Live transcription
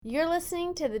You're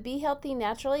listening to the Be Healthy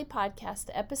Naturally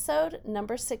podcast, episode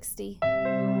number 60.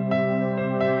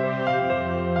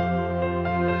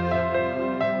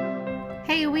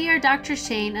 Hey, we are Dr.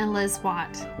 Shane and Liz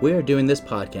Watt. We are doing this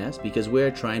podcast because we are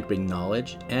trying to bring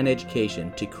knowledge and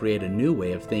education to create a new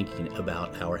way of thinking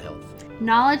about our health.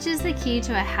 Knowledge is the key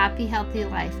to a happy, healthy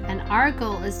life, and our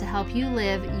goal is to help you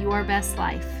live your best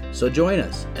life. So join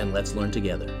us and let's learn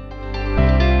together.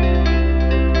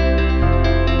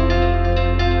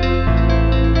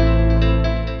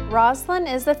 Roslyn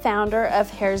is the founder of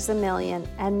Hair's a Million,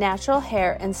 a natural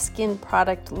hair and skin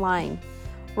product line.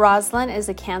 Roslyn is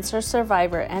a cancer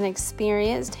survivor and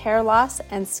experienced hair loss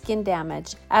and skin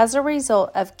damage as a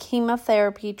result of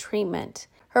chemotherapy treatment.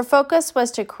 Her focus was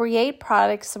to create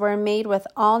products that were made with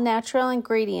all natural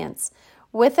ingredients,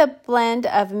 with a blend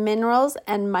of minerals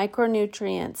and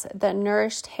micronutrients that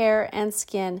nourished hair and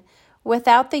skin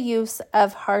without the use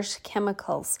of harsh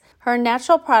chemicals. Her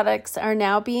natural products are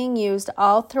now being used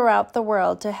all throughout the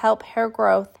world to help hair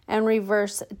growth and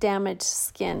reverse damaged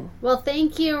skin. Well,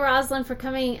 thank you, Roslyn, for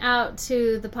coming out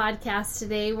to the podcast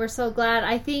today. We're so glad.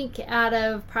 I think out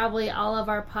of probably all of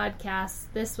our podcasts,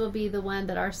 this will be the one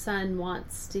that our son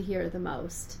wants to hear the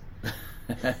most.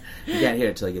 You can't hear it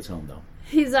until he gets home, though.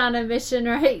 He's on a mission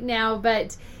right now,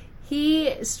 but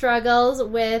he struggles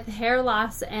with hair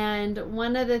loss, and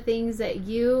one of the things that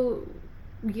you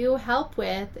help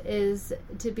with is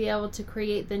to be able to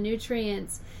create the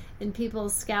nutrients in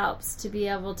people's scalps to be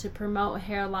able to promote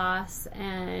hair loss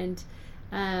and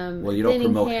well, you don't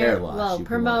promote hair loss. Well, you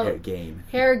promote hair gain.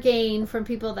 Hair gain from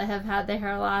people that have had the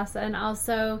hair loss, and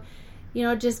also,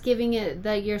 just giving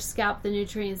your scalp the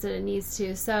nutrients that it needs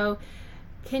to. So,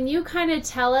 can you kind of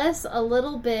tell us a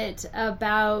little bit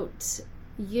about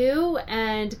you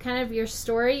and kind of your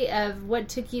story of what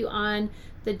took you on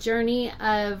the journey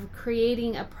of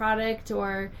creating a product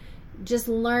or just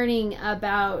learning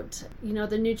about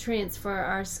the nutrients for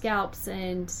our scalps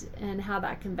and how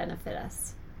that can benefit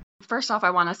us? First off, I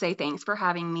want to say thanks for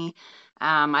having me.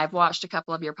 I've watched a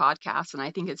couple of your podcasts, and I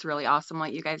think it's really awesome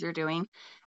what you guys are doing.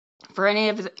 For any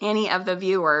of the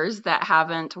viewers that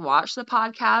haven't watched the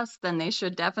podcast, then they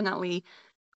should definitely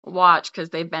watch because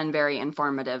they've been very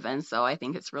informative. And so I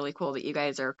think it's really cool that you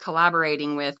guys are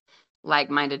collaborating with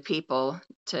like-minded people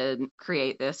to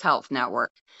create this health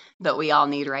network that we all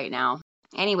need right now.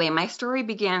 Anyway, my story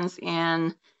begins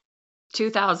in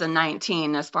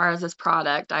 2019. As far as this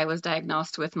product, I was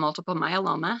diagnosed with multiple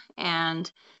myeloma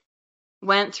and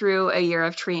went through a year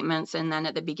of treatments. And then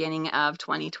at the beginning of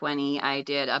 2020, I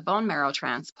did a bone marrow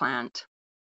transplant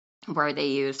where they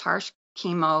used harsh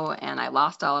chemo and I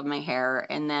lost all of my hair.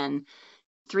 And then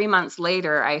 3 months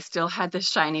later, I still had this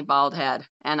shiny bald head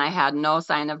and I had no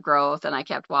sign of growth. And I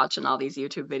kept watching all these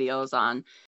YouTube videos on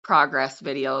progress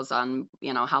videos on,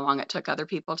 how long it took other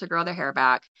people to grow their hair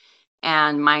back.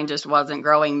 And mine just wasn't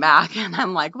growing back. And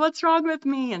I'm like, what's wrong with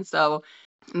me? And so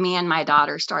me and my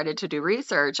daughter started to do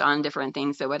research on different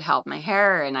things that would help my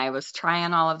hair. And I was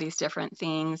trying all of these different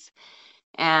things.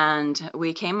 And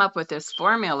we came up with this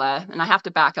formula, and I have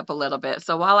to back up a little bit.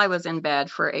 So while I was in bed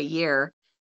for a year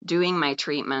doing my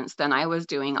treatments, then I was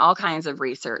doing all kinds of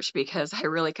research because I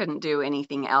really couldn't do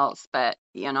anything else. But,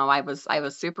 I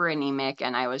was super anemic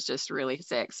and I was just really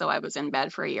sick. So I was in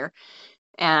bed for a year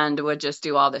and would just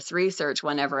do all this research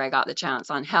whenever I got the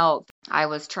chance on health. I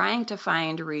was trying to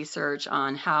find research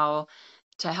on how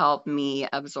to help me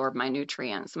absorb my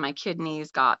nutrients. My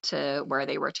kidneys got to where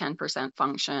they were 10%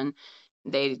 function.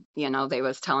 They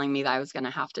was telling me that I was going to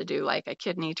have to do like a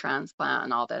kidney transplant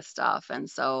and all this stuff. And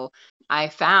so I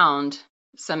found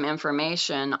some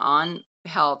information on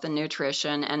health and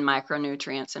nutrition and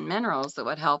micronutrients and minerals that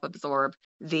would help absorb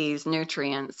these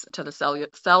nutrients to the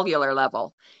cellular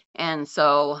level. And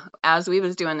so as we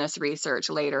was doing this research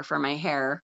later for my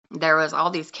hair, there was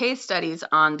all these case studies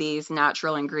on these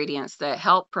natural ingredients that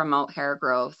help promote hair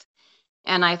growth.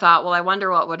 And I thought, well, I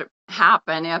wonder what would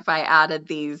happen if I added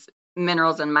these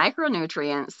minerals and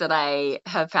micronutrients that I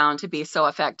have found to be so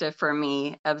effective for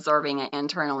me absorbing it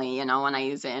internally, when I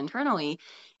use it internally,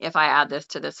 if I add this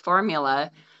to this formula.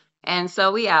 And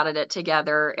so we added it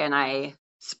together and I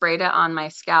sprayed it on my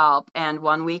scalp. And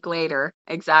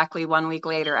exactly 1 week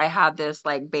later, I had this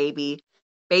like baby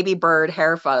bird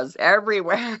hair fuzz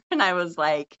everywhere. And I was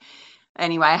like,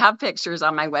 anyway, I have pictures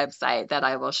on my website that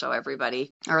I will show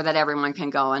everybody or that everyone can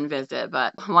go and visit.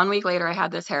 But 1 week later, I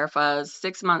had this hair fuzz.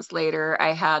 6 months later,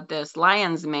 I had this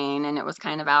lion's mane and it was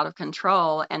kind of out of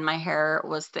control. And my hair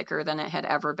was thicker than it had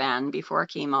ever been before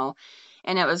chemo.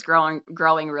 and it was growing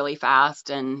really fast,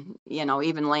 and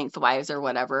even lengthwise or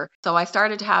whatever. So I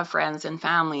started to have friends and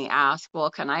family ask,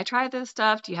 well, can I try this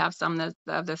stuff? Do you have some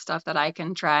of this stuff that I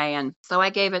can try? And so I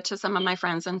gave it to some of my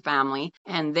friends and family,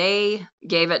 and they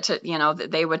gave it to,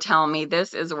 they would tell me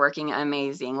this is working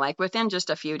amazing, like within just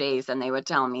a few days. And they would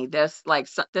tell me this, like,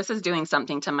 this is doing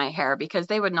something to my hair, because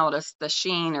they would notice the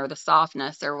sheen or the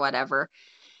softness or whatever.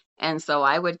 And so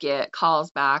I would get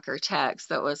calls back or texts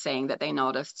that was saying that they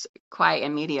noticed quite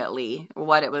immediately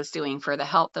what it was doing for the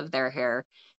health of their hair.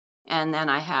 And then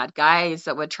I had guys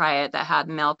that would try it that had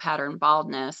male pattern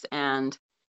baldness, and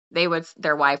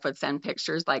their wife would send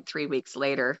pictures like 3 weeks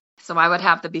later. So I would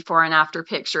have the before and after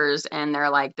pictures, and they're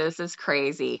like, this is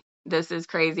crazy. This is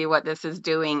crazy what this is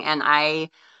doing. And I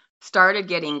started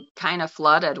getting kind of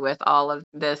flooded with all of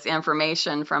this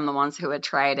information from the ones who had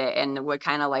tried it, and would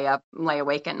kind of lay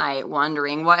awake at night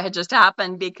wondering what had just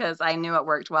happened, because I knew it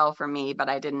worked well for me, but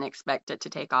I didn't expect it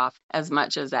to take off as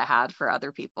much as it had for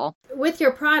other people. With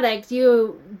your product,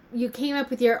 you came up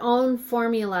with your own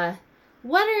formula.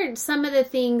 What are some of the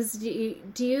things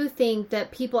do you think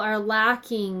that people are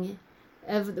lacking,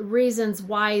 of the reasons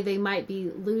why they might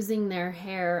be losing their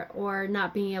hair or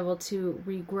not being able to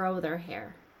regrow their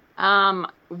hair?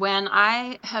 When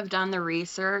I have done the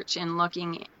research and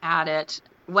looking at it,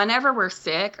 whenever we're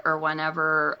sick, or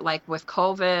whenever, like with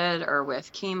COVID or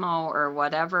with chemo or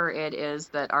whatever it is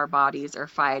that our bodies are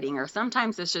fighting, or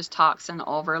sometimes it's just toxin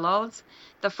overloads,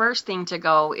 the first thing to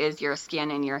go is your skin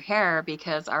and your hair,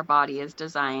 because our body is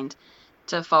designed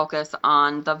to focus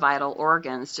on the vital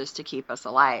organs just to keep us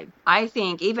alive. I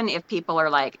think even if people are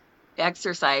like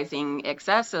exercising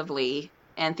excessively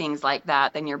and things like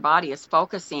that, then your body is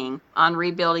focusing on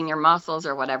rebuilding your muscles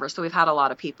or whatever. So we've had a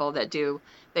lot of people that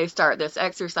they start this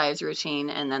exercise routine,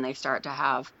 and then they start to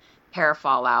have hair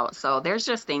fall out. So there's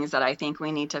just things that I think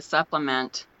we need to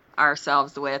supplement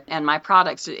ourselves with. And my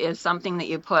product is something that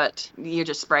you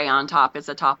just spray on top. It's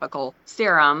a topical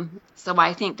serum. So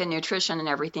I think the nutrition and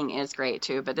everything is great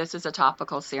too, but this is a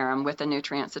topical serum with the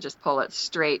nutrients that just pull it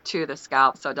straight to the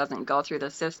scalp, so it doesn't go through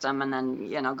the system and then,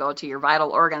 go to your vital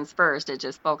organs first. It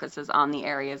just focuses on the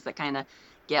areas that kind of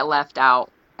get left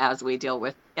out as we deal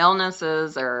with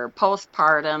illnesses or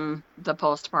the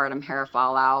postpartum hair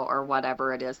fallout, or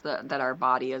whatever it is that our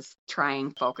body is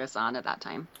trying to focus on at that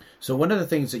time. So one of the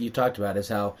things that you talked about is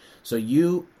how, so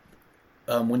you,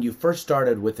 when you first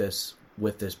started with this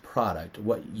product,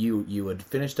 what you had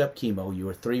finished up chemo, you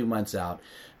were 3 months out,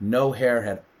 no hair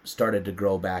had started to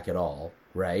grow back at all,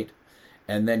 right?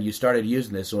 And then you started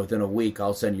using this, and within a week,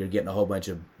 all of a sudden you're getting a whole bunch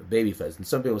of baby fuzz. And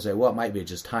some people say, well, it might be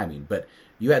just timing, but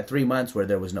you had 3 months where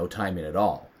there was no timing at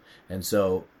all. And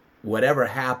so whatever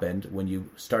happened when you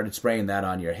started spraying that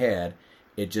on your head,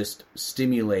 it just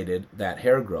stimulated that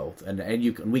hair growth. And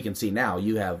we can see now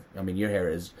your hair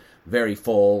is very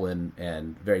full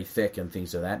and very thick and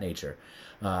things of that nature.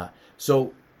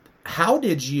 So how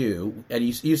did you, and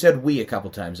you said we a couple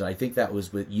times, and I think that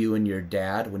was with you and your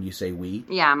dad when you say we?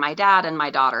 Yeah, my dad and my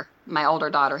daughter. My older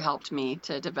daughter helped me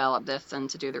to develop this and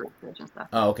to do the research and stuff.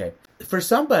 Oh, okay. For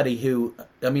somebody who,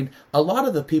 a lot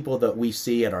of the people that we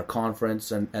see at our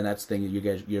conference, and that's the thing,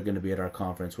 you're going to be at our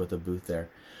conference with a booth there,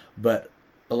 but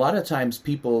a lot of times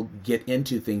people get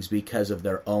into things because of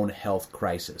their own health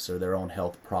crisis or their own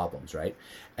health problems, right?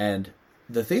 And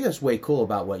the thing that's way cool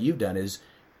about what you've done is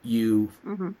you've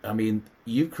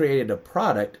created a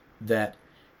product that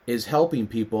is helping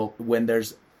people when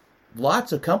there's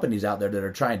lots of companies out there that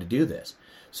are trying to do this.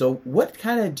 So what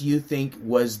kind of do you think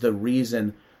was the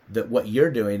reason that what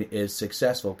you're doing is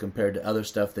successful compared to other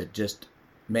stuff that just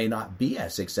may not be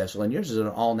as successful, and yours is an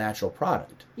all-natural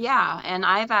product? Yeah, and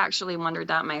I've actually wondered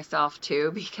that myself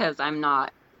too, because I'm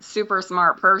not super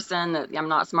smart person, that I'm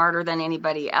not smarter than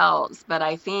anybody else, but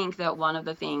I think that one of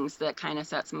the things that kind of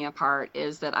sets me apart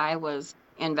is that I was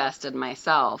invested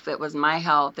myself. It was my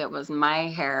health, it was my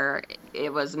hair,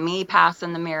 it was me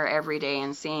passing the mirror every day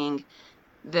and seeing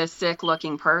this sick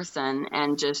looking person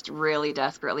and just really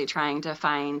desperately trying to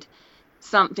find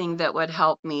something that would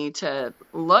help me to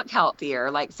look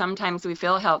healthier. Like sometimes we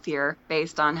feel healthier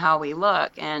based on how we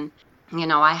look, and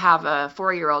I have a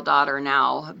 4-year-old daughter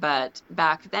now, but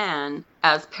back then,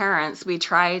 as parents, we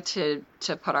try to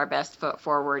put our best foot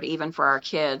forward, even for our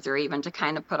kids, or even to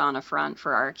kind of put on a front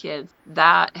for our kids.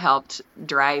 That helped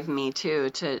drive me too,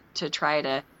 to try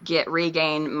to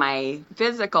regain my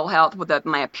physical health, with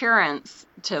my appearance,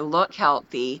 to look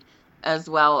healthy, as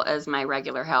well as my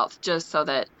regular health, just so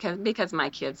that, because my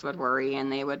kids would worry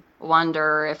and they would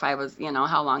wonder if I was,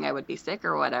 how long I would be sick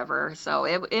or whatever. So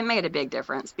it made a big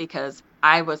difference, because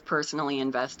I was personally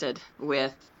invested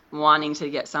with wanting to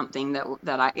get something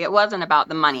it wasn't about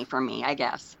the money for me, I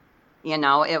guess.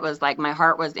 It was like my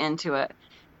heart was into it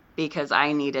because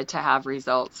I needed to have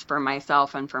results for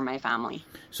myself and for my family.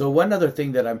 So one other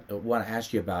thing that I want to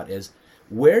ask you about is,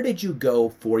 where did you go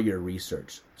for your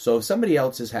research? So if somebody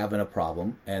else is having a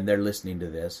problem and they're listening to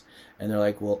this and they're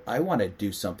like, well, I want to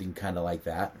do something kind of like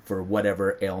that for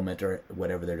whatever ailment or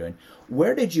whatever they're doing,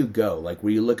 where did you go? Like, were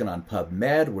you looking on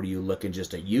PubMed? Were you looking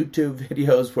just at YouTube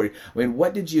videos?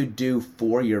 What did you do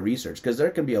for your research? Because there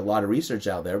can be a lot of research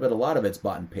out there, but a lot of it's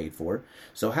bought and paid for.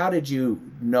 So how did you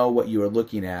know what you were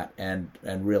looking at and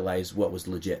realize what was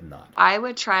legit and not? I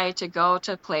would try to go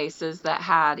to places that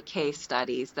had case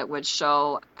studies that would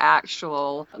show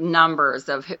actual numbers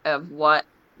of what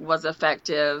was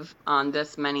effective on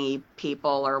this many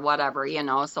people or whatever,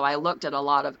 So I looked at a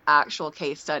lot of actual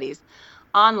case studies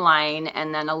online,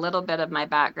 and then a little bit of my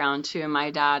background too.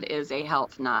 My dad is a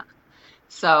health nut.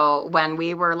 So when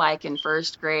we were like in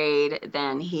first grade,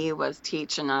 then he was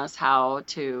teaching us how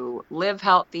to live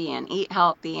healthy and eat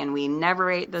healthy. And we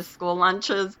never ate the school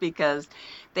lunches because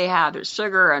they had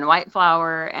sugar and white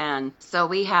flour. And so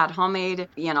we had homemade,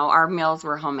 our meals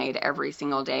were homemade every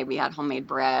single day. We had homemade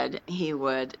bread. He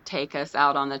would take us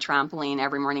out on the trampoline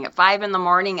every morning at 5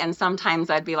 a.m. And sometimes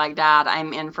I'd be like, Dad,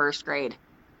 I'm in first grade.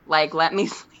 Like, let me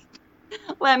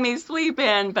sleep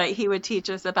in. But he would teach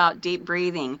us about deep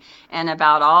breathing and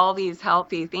about all these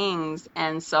healthy things.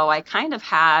 And so I kind of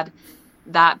had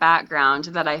that background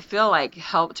that I feel like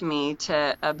helped me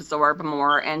to absorb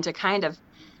more and to kind of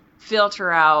filter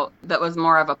out that was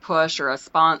more of a push or a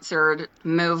sponsored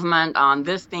movement on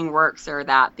this thing works or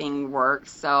that thing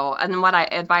works. So, and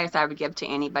advice I would give to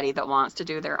anybody that wants to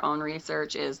do their own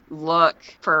research is look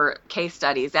for case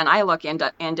studies. And I look in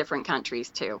different countries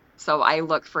too. So I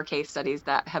look for case studies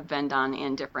that have been done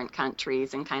in different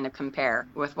countries and kind of compare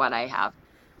with what I have.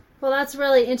 Well, that's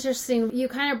really interesting. You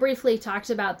kind of briefly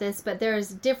talked about this, but there's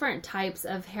different types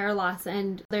of hair loss,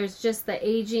 and there's just the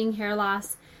aging hair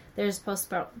loss. There's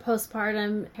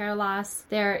postpartum hair loss.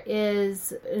 There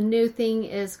is a new thing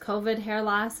is COVID hair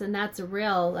loss, and that's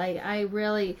real. Like I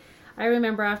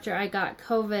remember after I got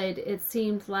COVID, it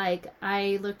seemed like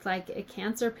I looked like a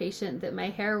cancer patient, that my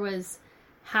hair was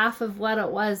half of what it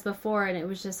was before, and it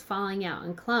was just falling out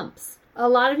in clumps. A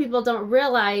lot of people don't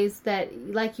realize that,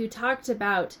 like you talked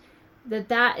about,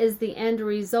 that is the end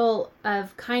result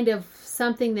of kind of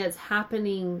something that's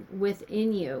happening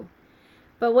within you.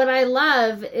 But what I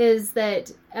love is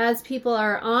that as people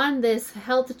are on this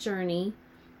health journey,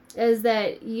 is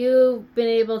that you've been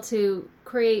able to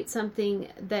create something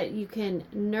that you can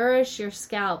nourish your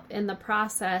scalp in the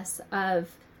process of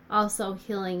also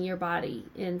healing your body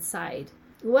inside.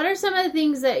 What are some of the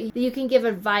things that you can give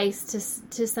advice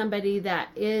to somebody that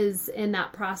is in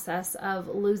that process of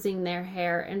losing their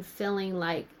hair and feeling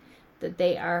like that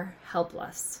they are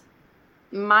helpless?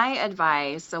 My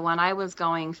advice, so when I was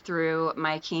going through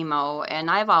my chemo,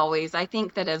 and I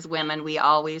think that as women, we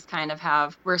always kind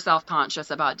of we're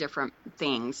self-conscious about different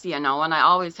things, and I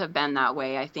always have been that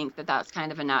way. I think that that's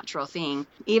kind of a natural thing,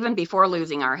 even before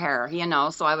losing our hair,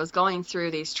 so I was going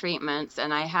through these treatments,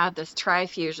 and I had this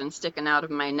trifusion sticking out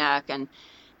of my neck,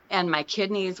 and my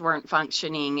kidneys weren't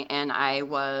functioning, and I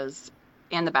was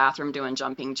in the bathroom doing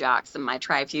jumping jacks and my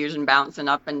trifusion bouncing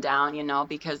up and down,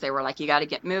 because they were like, you got to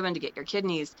get moving to get your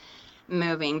kidneys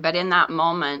moving. But in that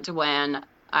moment when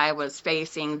I was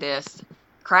facing this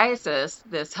crisis,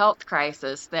 this health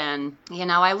crisis, then,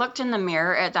 I looked in the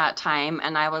mirror at that time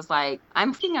and I was like,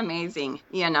 I'm freaking amazing.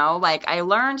 Like I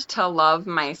learned to love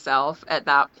myself at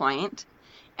that point.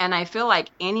 And I feel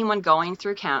like anyone going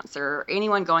through cancer,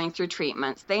 anyone going through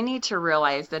treatments, they need to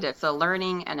realize that it's a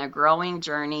learning and a growing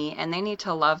journey, and they need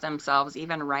to love themselves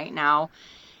even right now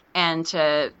and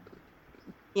to,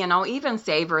 even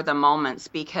savor the moments,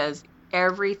 because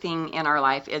everything in our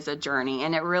life is a journey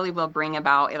and it really will bring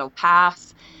about, it'll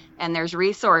pass, and there's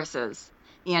resources,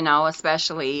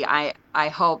 especially I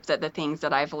hope that the things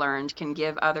that I've learned can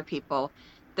give other people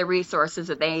the resources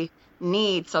that they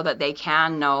need so that they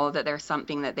can know that there's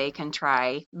something that they can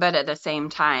try. But at the same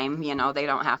time, they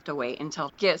don't have to wait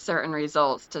until get certain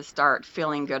results to start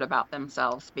feeling good about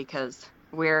themselves, because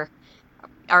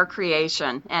our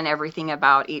creation and everything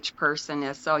about each person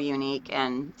is so unique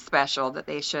and special that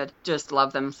they should just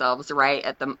love themselves right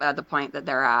at the point that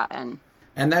they're at. And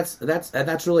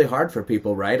that's really hard for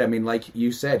people, right? I mean, like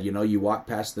you said, you walk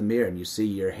past the mirror and you see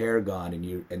your hair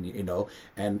gone,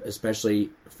 and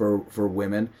especially for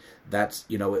women, that's,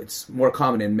 it's more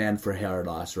common in men for hair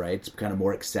loss, right? It's kind of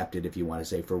more accepted, if you want to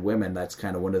say. For women, that's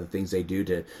kind of one of the things they do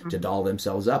to doll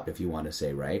themselves up, if you want to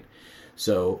say, right?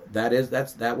 So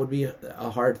that would be a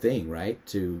hard thing, right?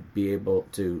 To be able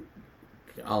to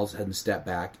all of a sudden step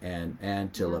back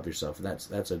and to love yourself. And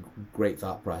that's a great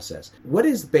thought process. What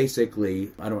is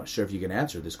basically, I'm not sure if you can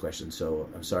answer this question, so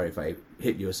I'm sorry if I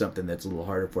hit you with something that's a little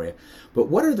harder for you, but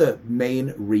what are the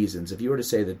main reasons, if you were to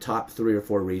say the top 3 or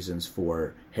 4 reasons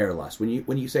for hair loss, when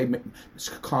you say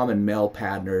common male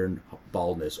pattern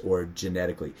baldness or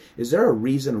genetically, is there a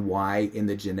reason why in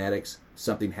the genetics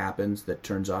something happens that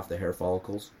turns off the hair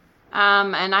follicles?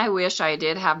 And I wish I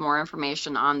did have more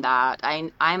information on that.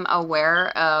 I'm aware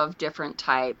of different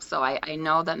types, so I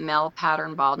know that male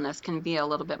pattern baldness can be a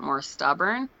little bit more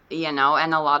stubborn, and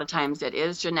a lot of times it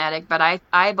is genetic, but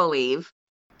I believe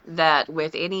that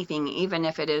with anything, even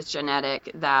if it is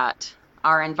genetic, that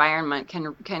our environment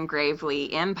can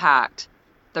gravely impact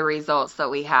the results that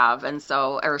we have, and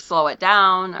so, or slow it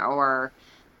down, or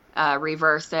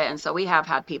reverse it. And so we have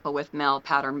had people with male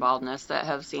pattern baldness that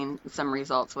have seen some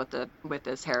results with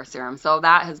this hair serum. So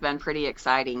that has been pretty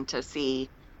exciting to see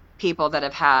people that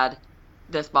have had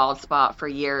this bald spot for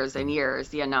years and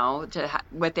years,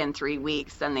 within 3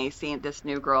 weeks, then they see this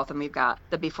new growth. And we've got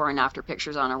the before and after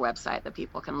pictures on our website that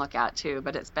people can look at too.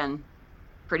 But it's been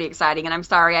pretty exciting. And I'm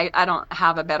sorry, I don't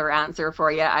have a better answer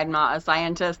for you. I'm not a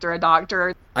scientist or a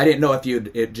doctor. I didn't know if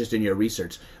you'd just in your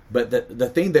research, but the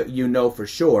thing that you know for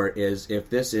sure is if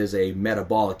this is a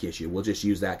metabolic issue, we'll just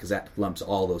use that because that lumps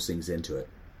all those things into it.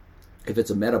 If it's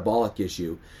a metabolic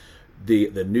issue,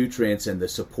 the nutrients and the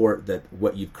support that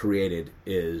what you've created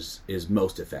is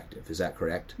most effective. Is that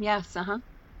correct? Yes,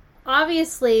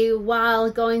 Obviously,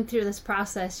 while going through this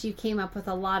process, you came up with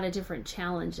a lot of different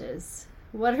challenges.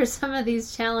 What are some of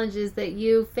these challenges that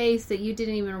you faced that you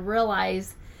didn't even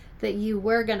realize that you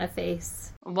were going to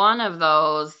face? One of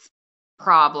those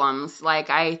problems, like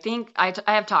I think I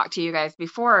have talked to you guys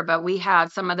before, but we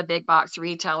had some of the big box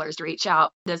retailers reach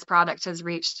out. This product has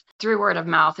reached, through word of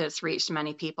mouth, it's reached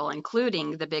many people,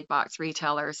 including the big box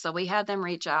retailers. So we had them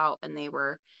reach out and they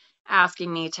were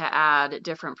asking me to add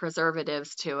different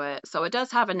preservatives to it. So it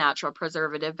does have a natural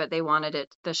preservative, but they wanted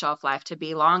the shelf life to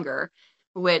be longer,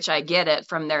 which I get it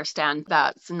from their stand.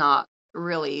 That's not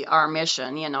really our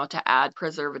mission, to add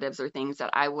preservatives or things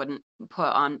that I wouldn't put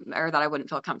on or that I wouldn't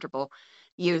feel comfortable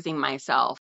using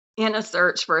myself. In a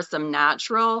search for some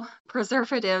natural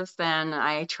preservatives, then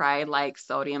I tried like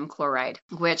sodium chloride,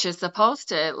 which is supposed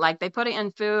to, like, they put it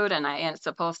in food and it's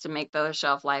supposed to make the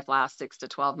shelf life last 6 to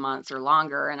 12 months or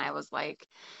longer. And I was like,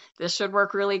 this should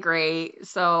work really great.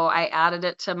 So I added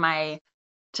it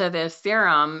to this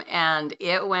serum and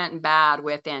it went bad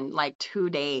within like 2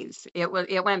 days. It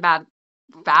went bad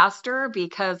faster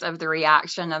because of the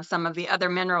reaction of some of the other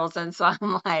minerals. And so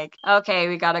I'm like, okay,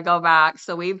 we got to go back.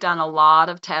 So we've done a lot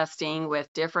of testing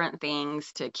with different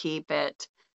things to keep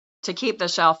the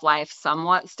shelf life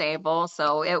somewhat stable.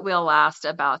 So it will last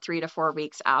about 3 to 4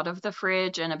 weeks out of the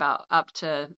fridge and about up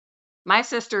to, my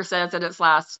sister says that it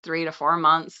lasts 3 to 4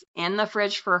 months in the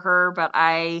fridge for her, but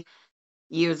I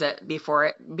use it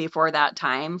before that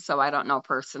time. So I don't know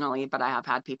personally, but I have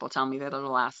had people tell me that it'll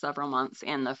last several months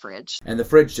in the fridge. And the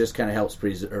fridge just kind of helps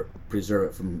preserve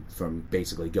it from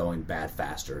basically going bad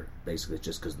faster, basically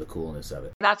just because of the coolness of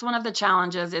it. That's one of the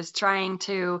challenges, is trying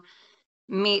to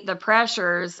meet the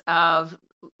pressures of,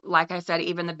 like I said,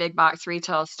 even the big box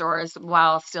retail stores,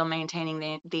 while still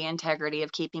maintaining the integrity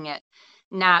of keeping it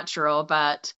natural.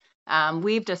 But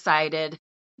we've decided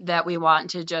that we want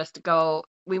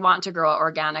to grow it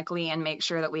organically and make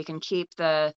sure that we can keep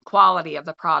the quality of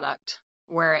the product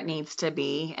where it needs to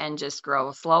be and just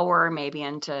grow slower, maybe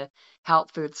into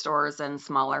health food stores and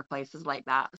smaller places like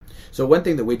that. So one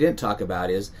thing that we didn't talk about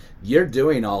is you're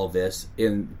doing all of this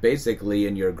basically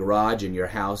in your garage, in your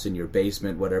house, in your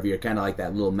basement, whatever. You're kind of like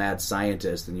that little mad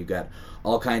scientist, and you've got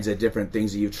all kinds of different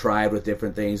things that you've tried with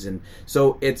different things. And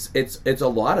so it's a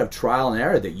lot of trial and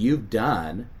error that you've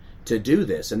done to do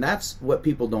this, and that's what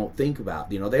people don't think about.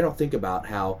 They don't think about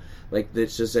how, like,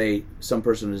 let's just say some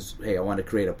person is, hey, I want to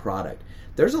create a product.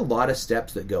 There's a lot of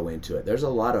steps that go into it. There's a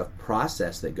lot of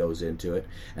process that goes into it.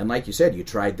 And like you said, you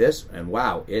tried this and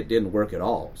wow, it didn't work at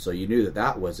all. So you knew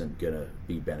that wasn't going to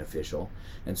be beneficial.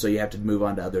 And so you have to move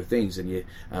on to other things. And you,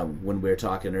 when we were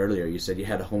talking earlier, you said you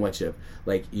had a whole bunch of,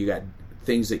 like, you got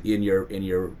things that in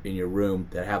your room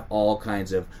that have all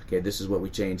kinds of, okay, this is what we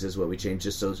changed,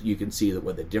 just so you can see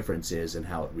what the difference is and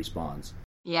how it responds.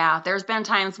 Yeah, there's been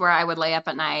times where I would lay up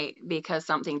at night because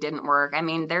something didn't work. I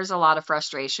mean, there's a lot of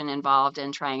frustration involved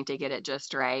in trying to get it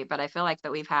just right, but I feel like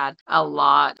that we've had a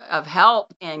lot of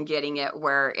help in getting it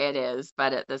where it is,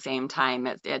 but at the same time,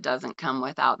 it doesn't come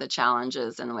without the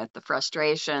challenges and with the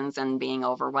frustrations and being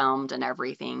overwhelmed and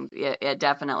everything. It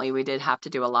definitely, we did have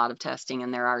to do a lot of testing,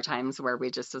 and there are times where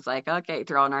we just was like, okay,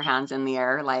 throwing our hands in the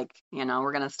air, like,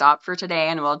 we're going to stop for today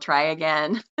and we'll try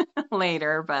again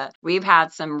later. But we've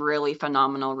had some really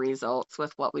phenomenal results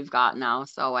with what we've got now.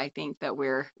 So I think that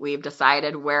we've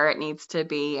decided where it needs to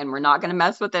be, and we're not going to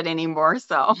mess with it anymore.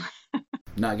 So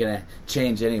not going to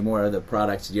change any more of the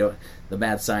products. The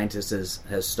mad scientist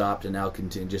has stopped and now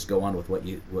continue just go on with what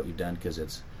you've done because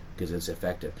it's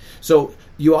effective. So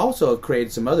you also have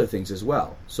created some other things as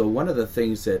well. So one of the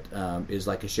things that is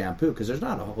like a shampoo, because there's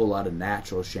not a whole lot of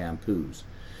natural shampoos.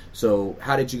 So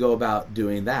how did you go about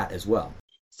doing that as well?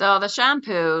 So the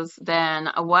shampoos, then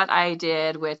what I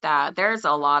did with that, there's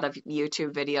a lot of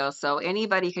YouTube videos. So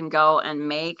anybody can go and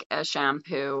make a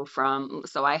shampoo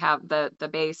so I have the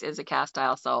base is a cast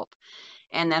iron soap.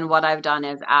 And then what I've done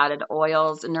is added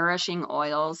oils, nourishing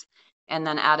oils, and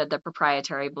then added the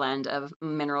proprietary blend of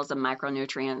minerals and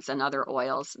micronutrients and other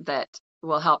oils that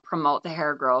will help promote the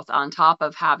hair growth on top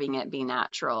of having it be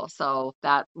natural. So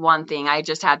that one thing, I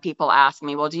just had people ask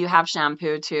me, well, do you have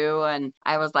shampoo too? And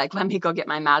I was like, let me go get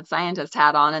my mad scientist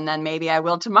hat on, and then maybe I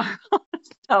will tomorrow.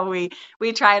 So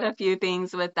we tried a few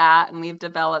things with that, and we've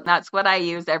developed, that's what I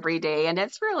use every day. And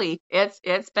it's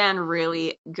been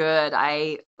really good.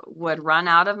 I would run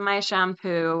out of my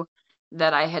shampoo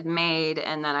that I had made,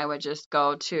 and then I would just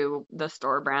go to the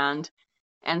store brand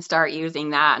and start using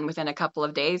that. And within a couple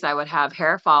of days, I would have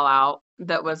hair fall out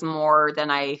that was more than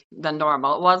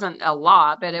normal. It wasn't a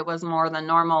lot, but it was more than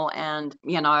normal. And,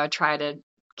 I would try to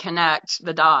connect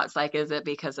the dots. Like, is it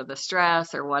because of the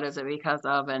stress, or what is it because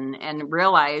of? And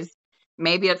realize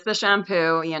maybe it's the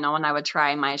shampoo, and I would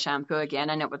try my shampoo again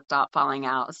and it would stop falling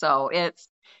out. So it's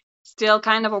still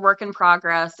kind of a work in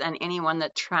progress. And anyone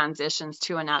that transitions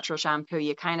to a natural shampoo,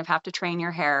 you kind of have to train your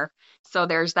hair. So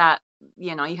there's that,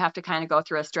 you have to kind of go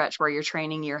through a stretch where you're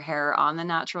training your hair on the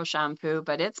natural shampoo,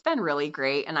 but it's been really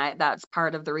great. And that's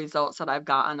part of the results that I've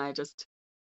gotten. I just,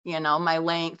 my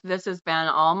length, this has been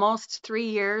almost 3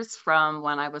 years from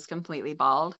when I was completely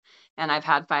bald. And I've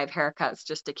had 5 haircuts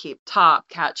just to keep top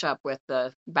catch up with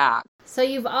the back. So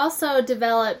you've also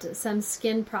developed some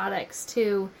skin products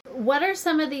too. What are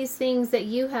some of these things that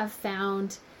you have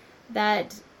found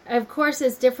that, of course,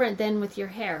 is different than with your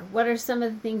hair? What are some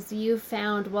of the things you've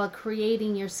found while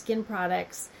creating your skin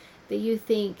products that you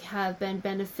think have been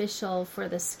beneficial for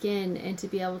the skin and to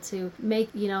be able to make,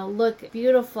 look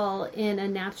beautiful in a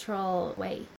natural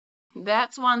way?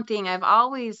 That's one thing. I've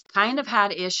always kind of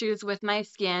had issues with my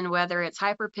skin, whether it's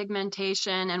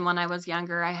hyperpigmentation. And when I was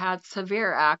younger, I had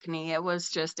severe acne. It was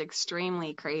just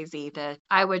extremely crazy that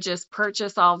I would just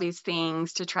purchase all these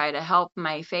things to try to help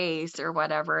my face or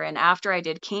whatever. And after I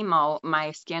did chemo,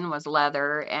 my skin was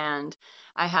leather and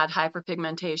I had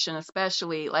hyperpigmentation,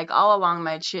 especially like all along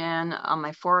my chin, on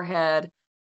my forehead.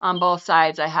 On both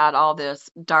sides, I had all this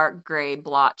dark gray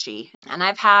blotchy, and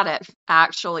I've had it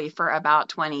actually for about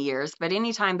 20 years. But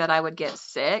anytime that I would get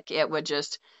sick, it would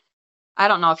just, I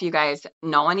don't know if you guys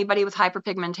know anybody with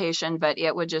hyperpigmentation, but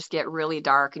it would just get really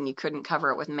dark and you couldn't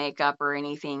cover it with makeup or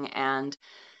anything. And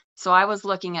so I was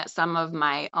looking at some of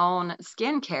my own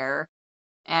skincare,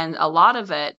 and a lot of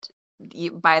it,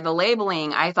 by the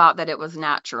labeling, I thought that it was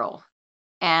natural.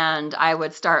 And I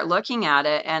would start looking at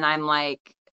it and I'm like,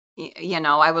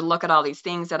 I would look at all these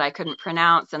things that I couldn't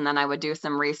pronounce, and then I would do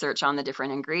some research on the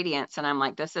different ingredients. And I'm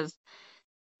like,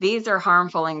 these are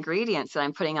harmful ingredients that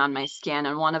I'm putting on my skin.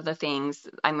 And one of the things,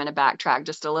 I'm going to backtrack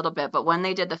just a little bit, but when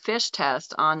they did the FISH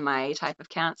test on my type of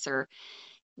cancer,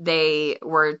 they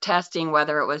were testing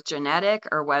whether it was genetic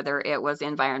or whether it was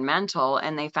environmental,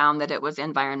 and they found that it was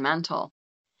environmental.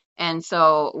 And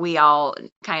so we all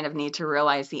kind of need to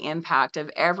realize the impact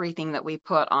of everything that we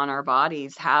put on our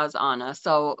bodies has on us.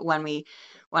 So when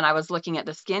I was looking at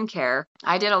the skincare,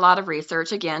 I did a lot of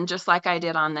research, again, just like I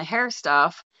did on the hair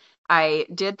stuff. I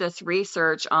did this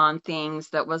research on things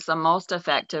that was the most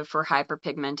effective for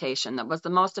hyperpigmentation, that was the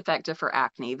most effective for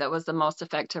acne, that was the most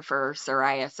effective for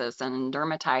psoriasis and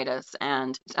dermatitis,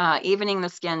 and evening the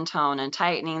skin tone and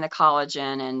tightening the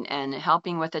collagen and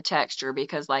helping with the texture,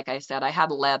 because like I said, I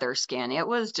had leather skin. It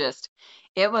was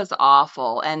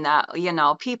awful. And that,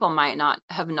 people might not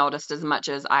have noticed as much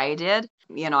as I did.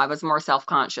 I was more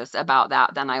self-conscious about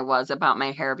that than I was about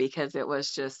my hair because it was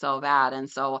just so bad. And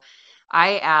so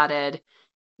I added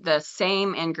the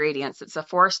same ingredients. It's a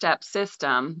 4-step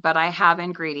system, but I have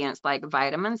ingredients like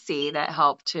vitamin C that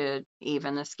help to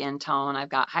even the skin tone. I've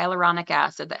got hyaluronic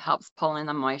acid that helps pull in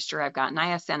the moisture. I've got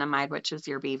niacinamide, which is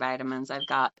your B vitamins. I've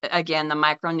got, again, the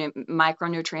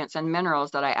micronutrients and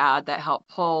minerals that I add that help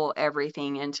pull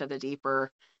everything into the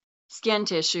deeper skin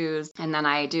tissues. And then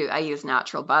I use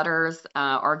natural butters,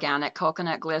 organic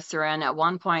coconut glycerin. At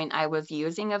one point I was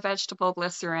using a vegetable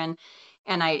glycerin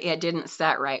and it didn't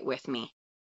set right with me.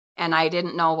 And I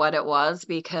didn't know what it was,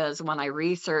 because when I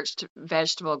researched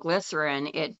vegetable glycerin,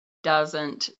 it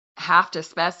doesn't have to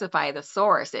specify the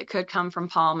source. It could come from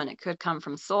palm and it could come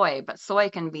from soy, but soy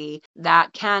can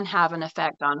have an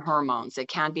effect on hormones. It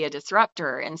can be a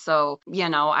disruptor. And so,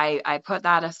 I put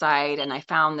that aside and I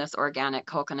found this organic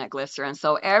coconut glycerin.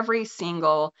 So every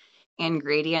single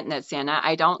ingredient that's in it,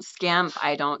 I don't skimp,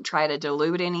 I don't try to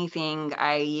dilute anything.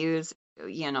 I use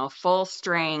full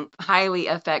strength, highly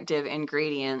effective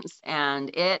ingredients. And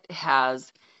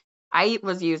I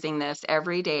was using this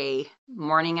every day,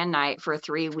 morning and night, for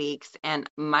 3 weeks, and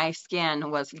my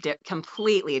skin was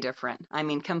completely different. I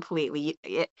mean, completely.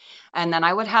 And then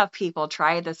I would have people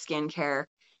try the skincare,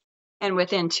 and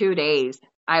within 2 days,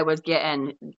 I was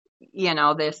getting,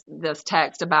 this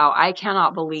text about, I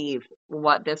cannot believe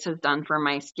what this has done for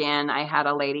my skin. I had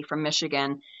a lady from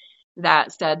Michigan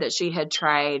that said that she had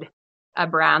tried a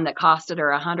brand that costed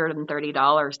her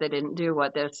 $130. They didn't do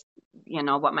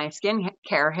what my skin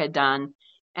care had done.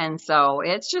 And so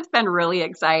it's just been really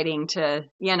exciting to,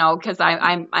 because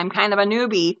I'm kind of a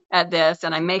newbie at this,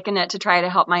 and I'm making it to try to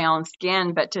help my own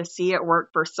skin, but to see it work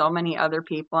for so many other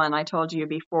people. And I told you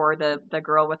before, the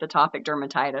girl with atopic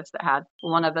dermatitis that had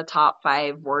one of the top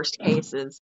 5 worst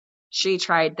cases, she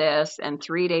tried this, and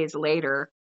 3 days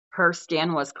later, her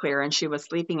skin was clear and she was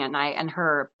sleeping at night, and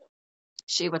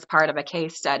she was part of a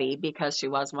case study because she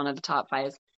was one of the top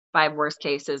five worst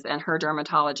cases, and her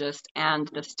dermatologist and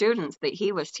the students that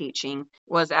he was teaching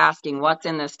was asking, what's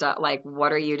in this stuff? Like,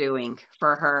 what are you doing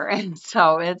for her? And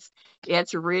so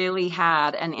it's really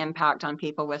had an impact on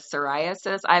people with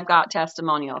psoriasis. I've got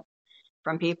testimonials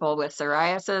from people with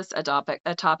psoriasis,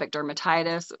 atopic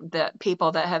dermatitis, the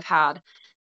people that have had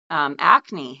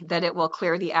acne, that it will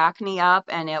clear the acne up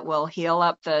and it will heal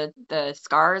up the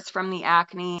scars from the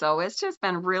acne. So it's just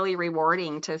been really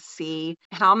rewarding to see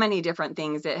how many different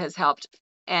things it has helped.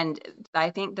 And I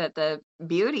think that the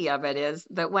beauty of it is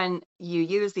that when you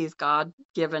use these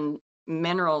God-given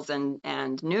minerals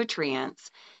and nutrients,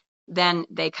 then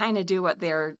they kind of do what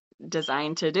they're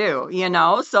designed to do,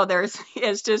 so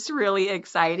it's just really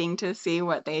exciting to see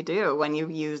what they do when you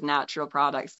use natural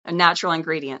products and natural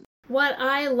ingredients. What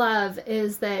I love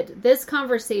is that this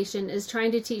conversation is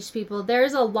trying to teach people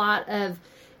there's a lot of,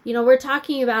 we're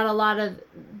talking about a lot of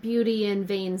beauty and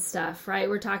vein stuff, right?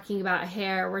 We're talking about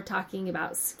hair, we're talking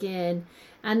about skin,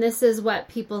 and this is what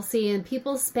people see. And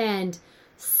people spend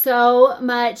so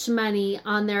much money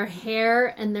on their hair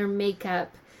and their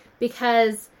makeup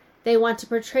because they want to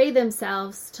portray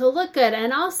themselves to look good.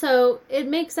 And also it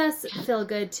makes us feel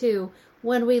good too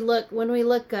when we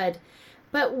look good.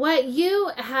 But what you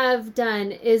have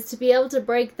done is to be able to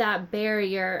break that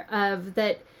barrier of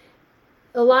that.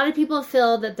 A lot of people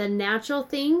feel that the natural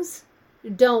things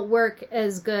don't work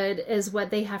as good as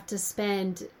what they have to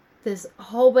spend this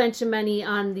whole bunch of money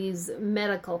on these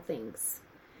medical things.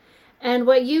 And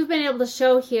what you've been able to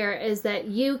show here is that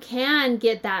you can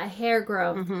get that hair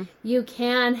growth. Mm-hmm. You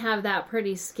can have that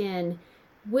pretty skin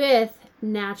with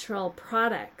natural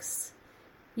products.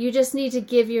 You just need to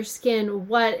give your skin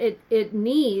what it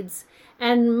needs.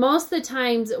 And most of the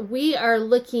times we are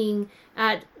looking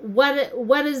at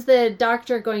what is the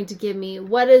doctor going to give me?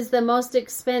 What is the most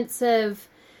expensive,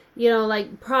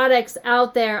 products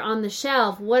out there on the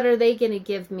shelf? What are they going to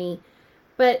give me?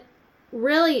 But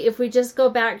really, if we just go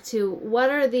back to what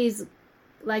are these,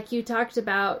 like you talked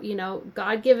about,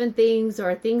 God-given things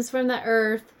or things from the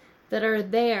earth that are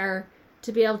there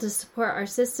to be able to support our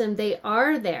system, they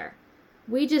are there.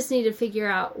 We just need to figure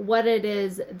out what it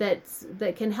is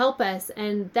that can help us.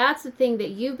 And that's the thing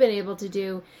that you've been able to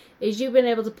do, is you've been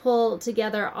able to pull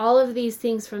together all of these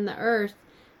things from the earth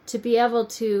to be able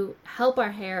to help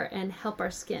our hair and help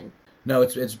our skin. No,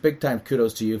 it's big time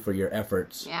kudos to you for your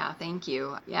efforts. Yeah, thank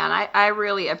you. Yeah, and I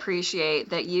really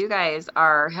appreciate that you guys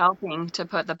are helping to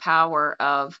put the power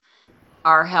of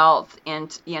our health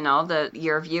and,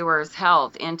 your viewers'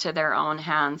 health into their own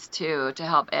hands too, to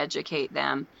help educate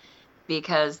them.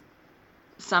 Because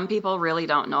some people really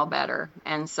don't know better.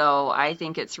 And so I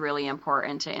think it's really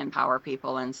important to empower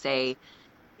people and say,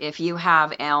 if you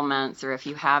have ailments or if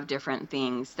you have different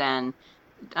things, then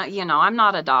I'm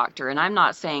not a doctor, and I'm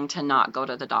not saying to not go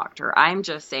to the doctor. I'm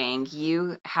just saying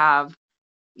you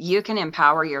can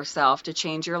empower yourself to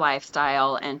change your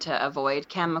lifestyle and to avoid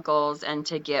chemicals and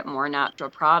to get more natural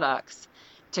products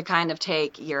to kind of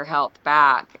take your health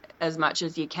back as much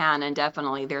as you can. And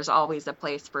definitely there's always a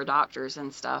place for doctors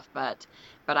and stuff, but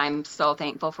I'm so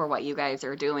thankful for what you guys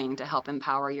are doing to help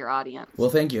empower your audience. Well,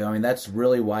 thank you. I mean, that's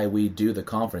really why we do the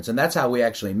conference, and that's how we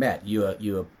actually met.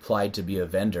 You applied to be a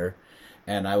vendor,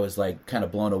 and I was like kind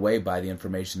of blown away by the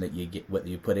information that you get, what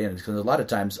you put in. Because a lot of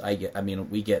times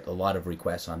we get a lot of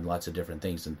requests on lots of different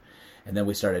things, and then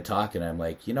we started talking. And I'm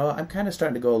like, I'm kind of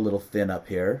starting to go a little thin up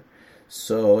here.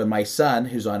 So, and my son,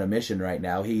 who's on a mission right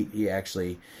now, he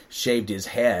actually shaved his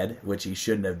head, which he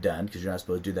shouldn't have done because you're not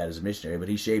supposed to do that as a missionary, but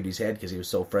he shaved his head because he was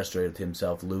so frustrated with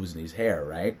himself losing his hair,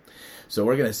 right? So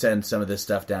we're going to send some of this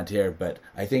stuff down to here, but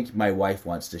I think my wife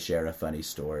wants to share a funny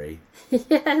story.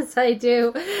 Yes, I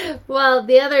do. Well,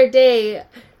 the other day,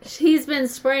 he's been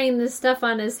spraying this stuff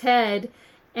on his head,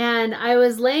 and I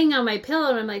was laying on my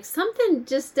pillow, and I'm like, something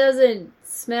just doesn't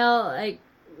smell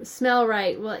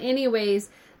right. Well, anyways,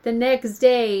 the next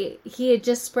day, he had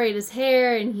just sprayed his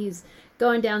hair, and he's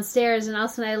going downstairs, and all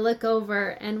of a sudden I look over,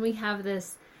 and we have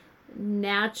this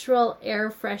natural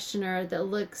air freshener that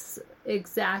looks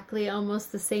exactly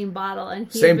almost the same bottle,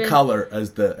 and same color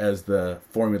as the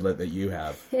formula that you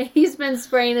have. He's been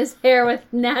spraying his hair with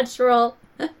natural.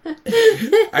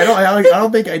 I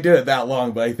don't think I did it that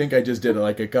long, but I think I just did it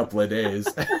like a couple of days.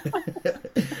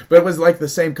 But it was like the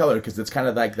same color because it's kind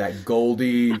of like that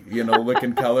goldy,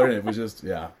 looking color, and it was just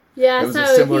it was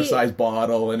a similar size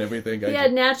bottle and everything. He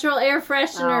had natural air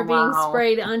freshener being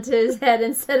sprayed onto his head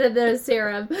instead of the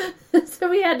serum. So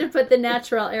we had to put the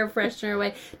natural air freshener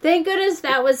away. Thank goodness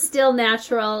that was still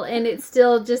natural and it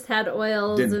still just had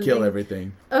oils. Didn't kill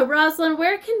everything. Rosalind,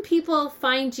 where can people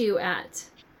find you at?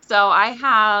 So I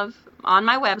have on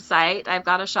my website, I've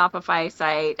got a Shopify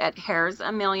site at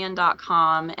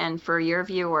hairsamillion.com. And for your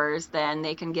viewers, then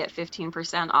they can get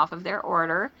 15% off of their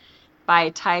order by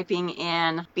typing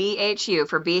in BHU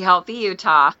for Be Healthy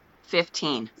Utah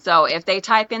 15. So if they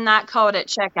type in that code at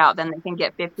checkout, then they can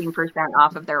get 15%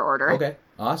 off of their order. Okay,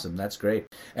 awesome. That's great.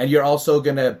 And you're also a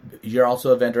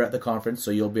vendor at the conference,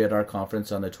 so you'll be at our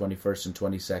conference on the 21st and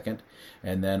 22nd.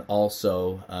 And then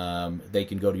also they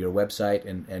can go to your website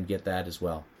and get that as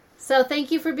well. So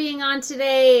thank you for being on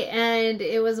today, and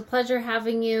it was a pleasure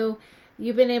having you.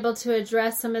 You've been able to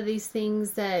address some of these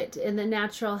things that in the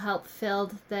natural health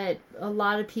field that a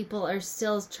lot of people are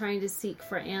still trying to seek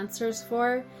for answers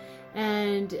for.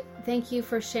 And thank you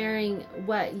for sharing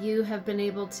what you have been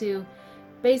able to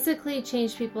basically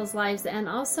change people's lives and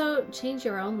also change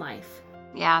your own life.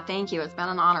 Yeah, thank you. It's been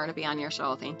an honor to be on your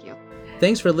show. Thank you.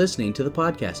 Thanks for listening to the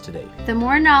podcast today. The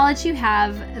more knowledge you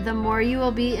have, the more you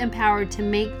will be empowered to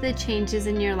make the changes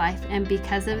in your life. And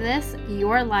because of this,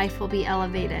 your life will be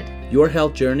elevated. Your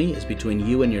health journey is between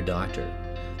you and your doctor.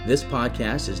 This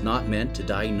podcast is not meant to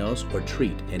diagnose or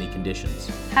treat any conditions.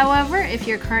 However, if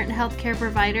your current healthcare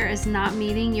provider is not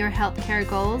meeting your healthcare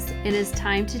goals, it is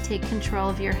time to take control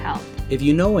of your health. If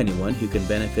you know anyone who can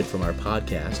benefit from our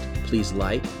podcast, please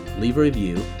leave a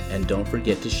review, and don't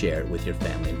forget to share it with your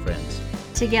family and friends.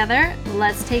 Together,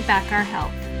 let's take back our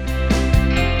health.